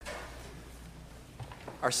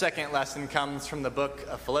Our second lesson comes from the book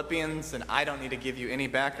of Philippians, and I don't need to give you any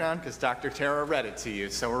background because Dr. Tara read it to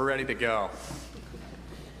you, so we're ready to go.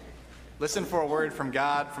 Listen for a word from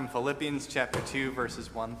God from Philippians chapter 2,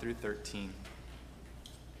 verses 1 through 13.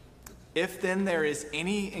 If then there is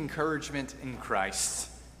any encouragement in Christ,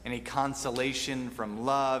 any consolation from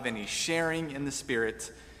love, any sharing in the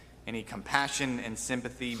Spirit, any compassion and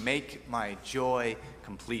sympathy, make my joy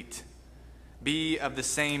complete. Be of the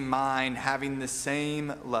same mind, having the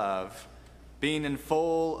same love, being in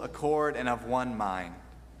full accord and of one mind.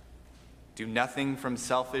 Do nothing from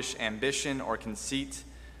selfish ambition or conceit,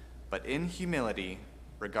 but in humility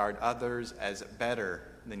regard others as better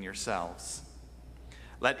than yourselves.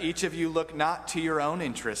 Let each of you look not to your own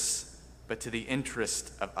interests, but to the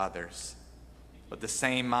interest of others. Let the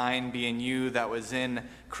same mind be in you that was in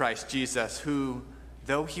Christ Jesus, who,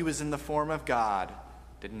 though he was in the form of God,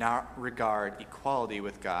 did not regard equality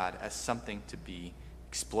with God as something to be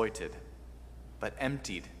exploited, but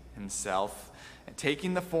emptied himself, and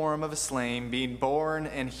taking the form of a slave, being born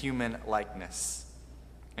in human likeness.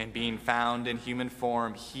 And being found in human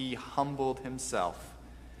form, he humbled himself,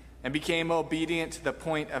 and became obedient to the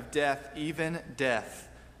point of death, even death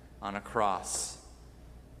on a cross.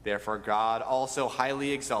 Therefore God also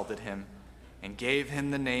highly exalted him, and gave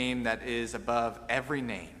him the name that is above every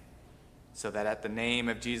name, so that at the name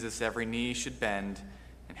of Jesus every knee should bend,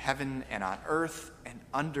 in heaven and on earth and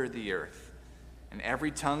under the earth, and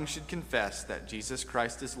every tongue should confess that Jesus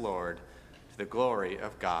Christ is Lord, to the glory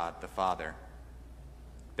of God the Father.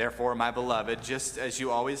 Therefore, my beloved, just as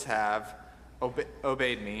you always have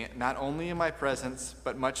obeyed me, not only in my presence,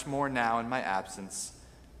 but much more now in my absence,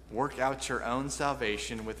 work out your own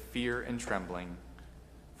salvation with fear and trembling,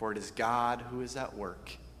 for it is God who is at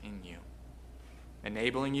work in you,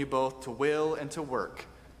 enabling you both to will and to work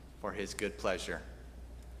for his good pleasure.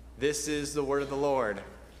 This is the word of the Lord.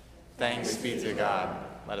 Thanks be to God.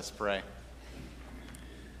 Let us pray.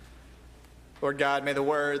 Lord God, may the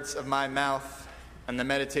words of my mouth and the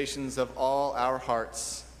meditations of all our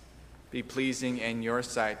hearts be pleasing in your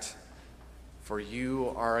sight, for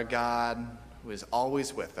you are a God who is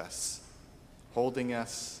always with us, holding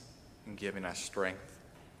us and giving us strength.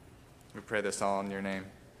 We pray this all in your name.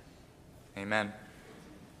 Amen.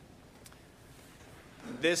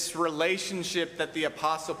 This relationship that the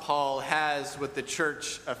Apostle Paul has with the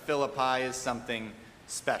church of Philippi is something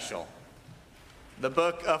special. The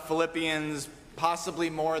book of Philippians, possibly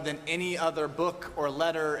more than any other book or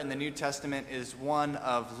letter in the New Testament, is one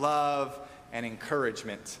of love and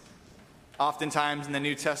encouragement. Oftentimes in the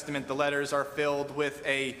New Testament, the letters are filled with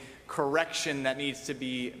a correction that needs to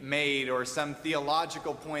be made or some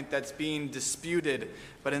theological point that's being disputed.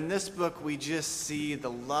 But in this book, we just see the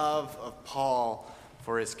love of Paul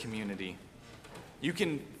for his community. You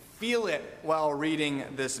can feel it while reading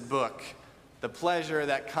this book, the pleasure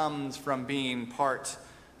that comes from being part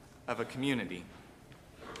of a community.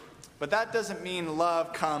 But that doesn't mean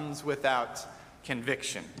love comes without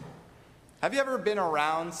conviction. Have you ever been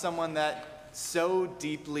around someone that so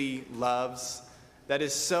deeply loves, that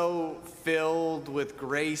is so filled with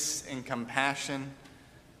grace and compassion,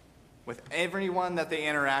 with everyone that they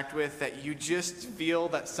interact with, that you just feel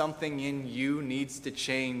that something in you needs to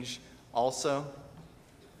change also?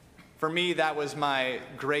 For me, that was my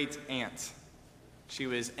great aunt. She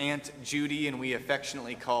was Aunt Judy, and we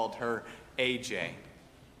affectionately called her AJ.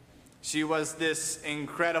 She was this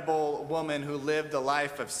incredible woman who lived a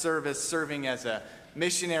life of service, serving as a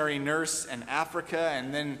missionary nurse in Africa,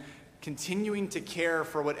 and then continuing to care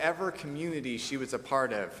for whatever community she was a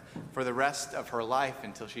part of for the rest of her life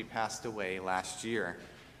until she passed away last year.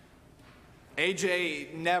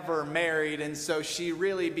 AJ never married, and so she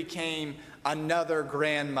really became another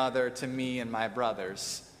grandmother to me and my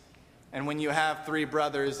brothers. And when you have three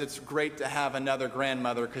brothers, it's great to have another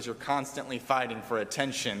grandmother because you're constantly fighting for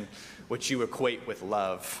attention, which you equate with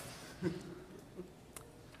love.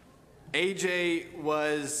 AJ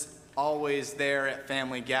was always there at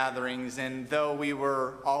family gatherings, and though we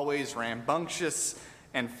were always rambunctious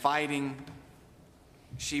and fighting,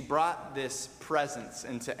 she brought this presence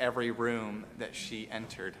into every room that she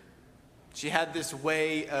entered. She had this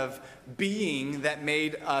way of being that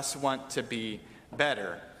made us want to be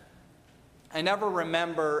better. I never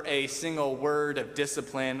remember a single word of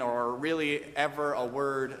discipline or really ever a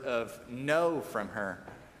word of no from her.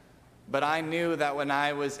 But I knew that when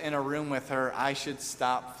I was in a room with her, I should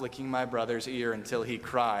stop flicking my brother's ear until he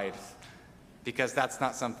cried, because that's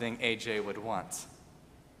not something AJ would want.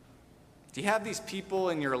 Do you have these people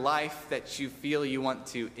in your life that you feel you want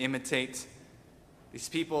to imitate? These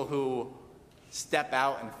people who step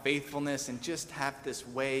out in faithfulness and just have this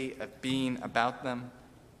way of being about them?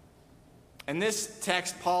 In this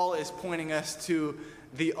text, Paul is pointing us to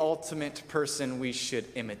the ultimate person we should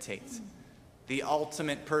imitate. The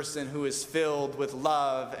ultimate person who is filled with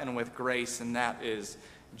love and with grace, and that is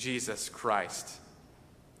Jesus Christ.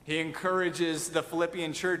 He encourages the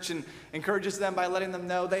Philippian church and encourages them by letting them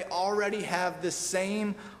know they already have the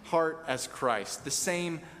same heart as Christ, the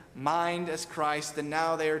same mind as Christ, and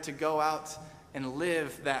now they are to go out and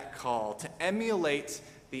live that call, to emulate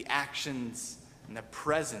the actions and the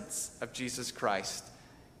presence of Jesus Christ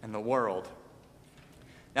in the world.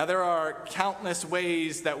 Now, there are countless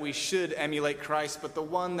ways that we should emulate Christ, but the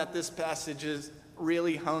one that this passage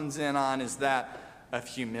really hones in on is that of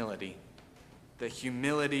humility. The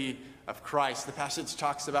humility of Christ. The passage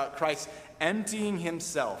talks about Christ emptying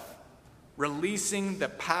himself, releasing the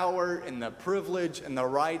power and the privilege and the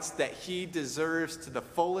rights that he deserves to the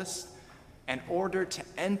fullest in order to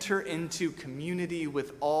enter into community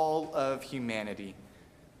with all of humanity,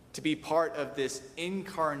 to be part of this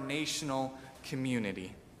incarnational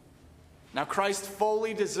community. Now, Christ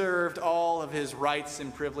fully deserved all of his rights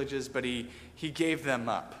and privileges, but he gave them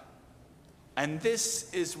up. And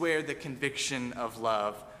this is where the conviction of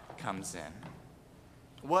love comes in.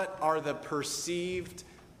 What are the perceived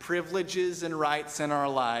privileges and rights in our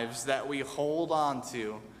lives that we hold on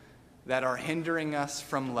to that are hindering us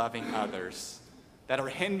from loving others, that are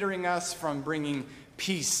hindering us from bringing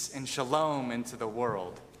peace and shalom into the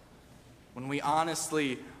world? When we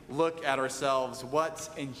honestly look at ourselves, what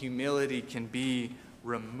in humility can be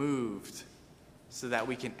removed so that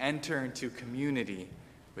we can enter into community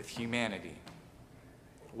with humanity?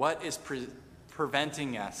 What is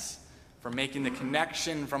preventing us from making the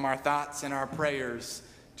connection from our thoughts and our prayers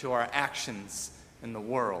to our actions in the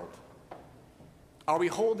world? Are we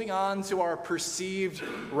holding on to our perceived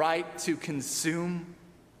right to consume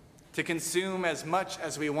as much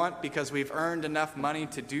as we want because we've earned enough money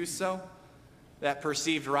to do so? That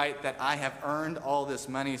perceived right that I have earned all this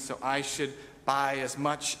money, so I should buy as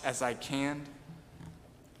much as I can?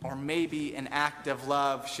 Or maybe an act of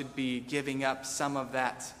love should be giving up some of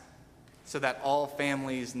that so that all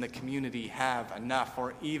families in the community have enough,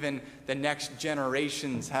 or even the next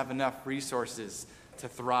generations have enough resources to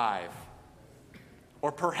thrive.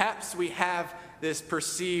 Or perhaps we have this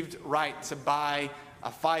perceived right to buy a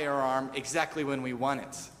firearm exactly when we want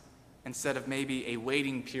it, instead of maybe a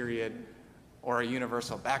waiting period or a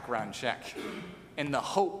universal background check, in the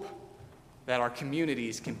hope that our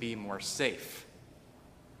communities can be more safe.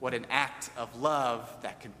 What an act of love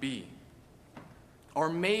that could be. Or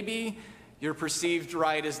maybe your perceived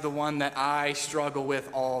right is the one that I struggle with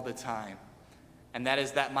all the time. And that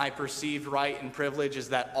is that my perceived right and privilege is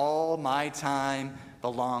that all my time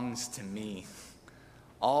belongs to me.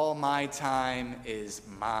 All my time is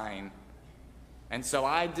mine. And so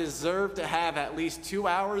I deserve to have at least 2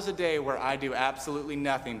 hours a day where I do absolutely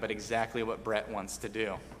nothing but exactly what Brett wants to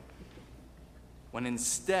do. When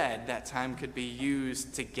instead that time could be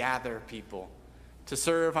used to gather people, to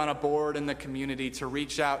serve on a board in the community, to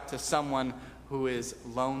reach out to someone who is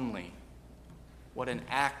lonely. What an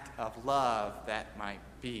act of love that might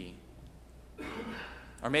be.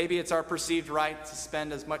 Or maybe it's our perceived right to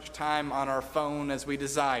spend as much time on our phone as we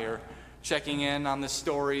desire, checking in on the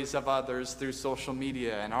stories of others through social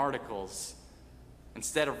media and articles,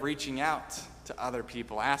 instead of reaching out to other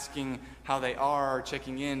people, asking how they are,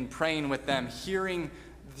 checking in, praying with them, hearing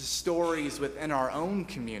the stories within our own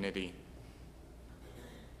community.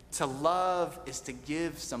 To love is to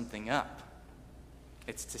give something up.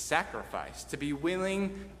 It's to sacrifice, to be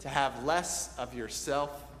willing to have less of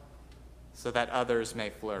yourself so that others may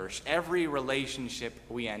flourish. Every relationship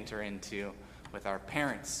we enter into with our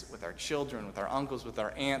parents, with our children, with our uncles, with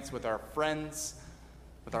our aunts, with our friends,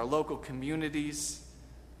 with our local communities,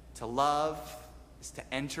 to love is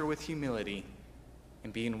to enter with humility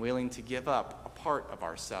and being willing to give up a part of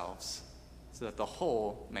ourselves so that the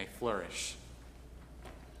whole may flourish.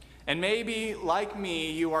 And maybe, like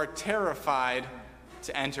me, you are terrified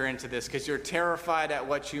to enter into this because you're terrified at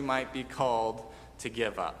what you might be called to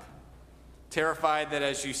give up. Terrified that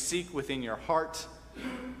as you seek within your heart,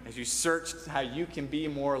 as you search how you can be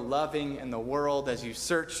more loving in the world, as you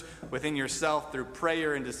search within yourself through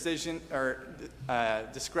prayer and discretion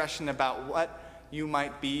about what you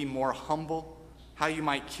might be more humble, how you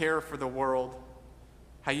might care for the world,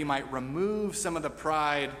 how you might remove some of the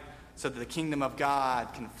pride so that the kingdom of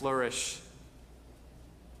God can flourish.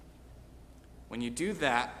 When you do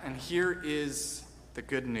that, and here is the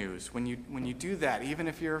good news, when you do that, even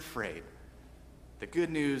if you're afraid, the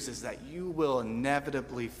good news is that you will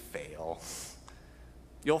inevitably fail.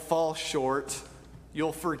 You'll fall short.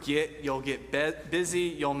 You'll forget. You'll get busy.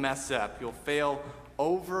 You'll mess up. You'll fail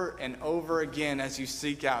over and over again as you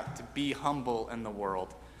seek out to be humble in the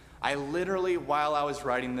world. I literally, while I was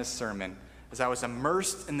writing this sermon, as I was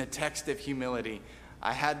immersed in the text of humility,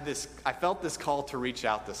 I felt this call to reach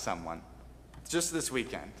out to someone just this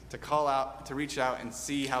weekend, to reach out and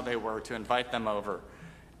see how they were, to invite them over.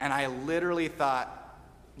 And I literally thought,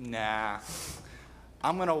 nah,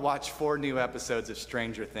 I'm going to watch 4 new episodes of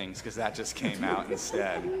Stranger Things because that just came out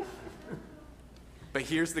instead. But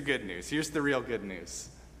here's the good news. Here's the real good news.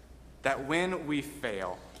 That when we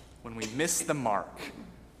fail, when we miss the mark,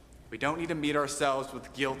 we don't need to meet ourselves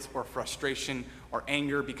with guilt or frustration or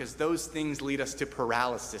anger because those things lead us to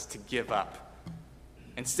paralysis, to give up.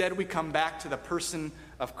 Instead, we come back to the person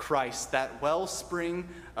of Christ, that wellspring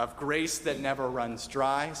of grace that never runs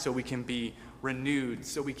dry, so we can be renewed,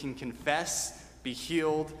 so we can confess, be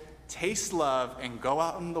healed, taste love, and go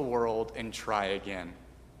out in the world and try again.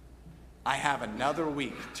 I have another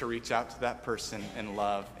week to reach out to that person in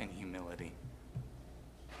love and humility.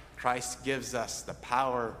 Christ gives us the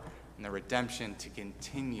power and the redemption to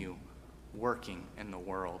continue working in the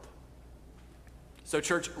world. So,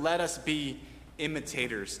 church, let us be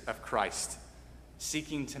imitators of Christ,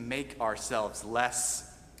 seeking to make ourselves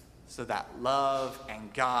less so that love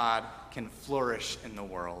and God can flourish in the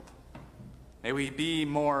world. May we be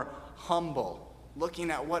more humble, looking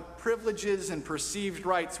at what privileges and perceived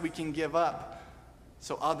rights we can give up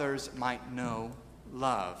so others might know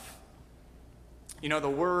love. You know, the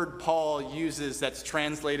word Paul uses that's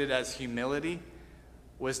translated as humility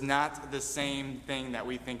was not the same thing that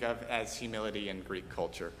we think of as humility in Greek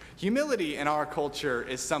culture. Humility in our culture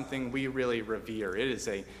is something we really revere. It is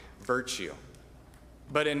a virtue.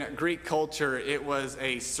 But in Greek culture, it was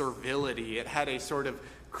a servility. It had a sort of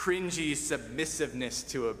cringy submissiveness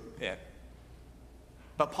to it.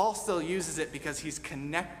 But Paul still uses it because he's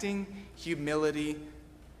connecting humility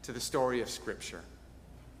to the story of Scripture.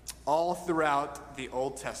 All throughout the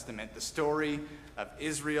Old Testament, the story of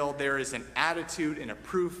Israel, there is an attitude and a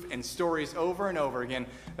proof and stories over and over again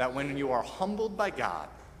that when you are humbled by God,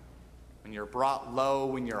 when you're brought low,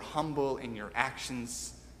 when you're humble in your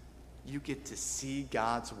actions, you get to see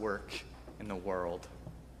God's work in the world.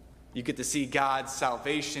 You get to see God's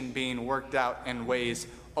salvation being worked out in ways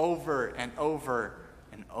over and over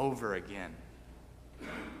and over again.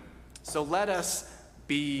 So let us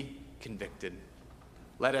be convicted.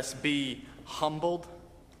 Let us be humbled.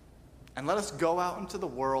 And let us go out into the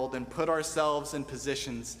world and put ourselves in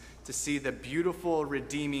positions to see the beautiful,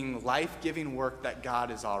 redeeming, life-giving work that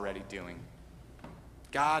God is already doing.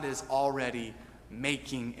 God is already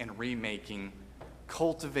making and remaking,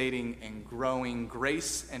 cultivating and growing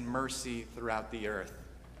grace and mercy throughout the earth.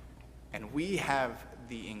 And we have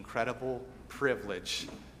the incredible privilege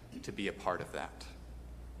to be a part of that.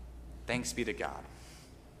 Thanks be to God.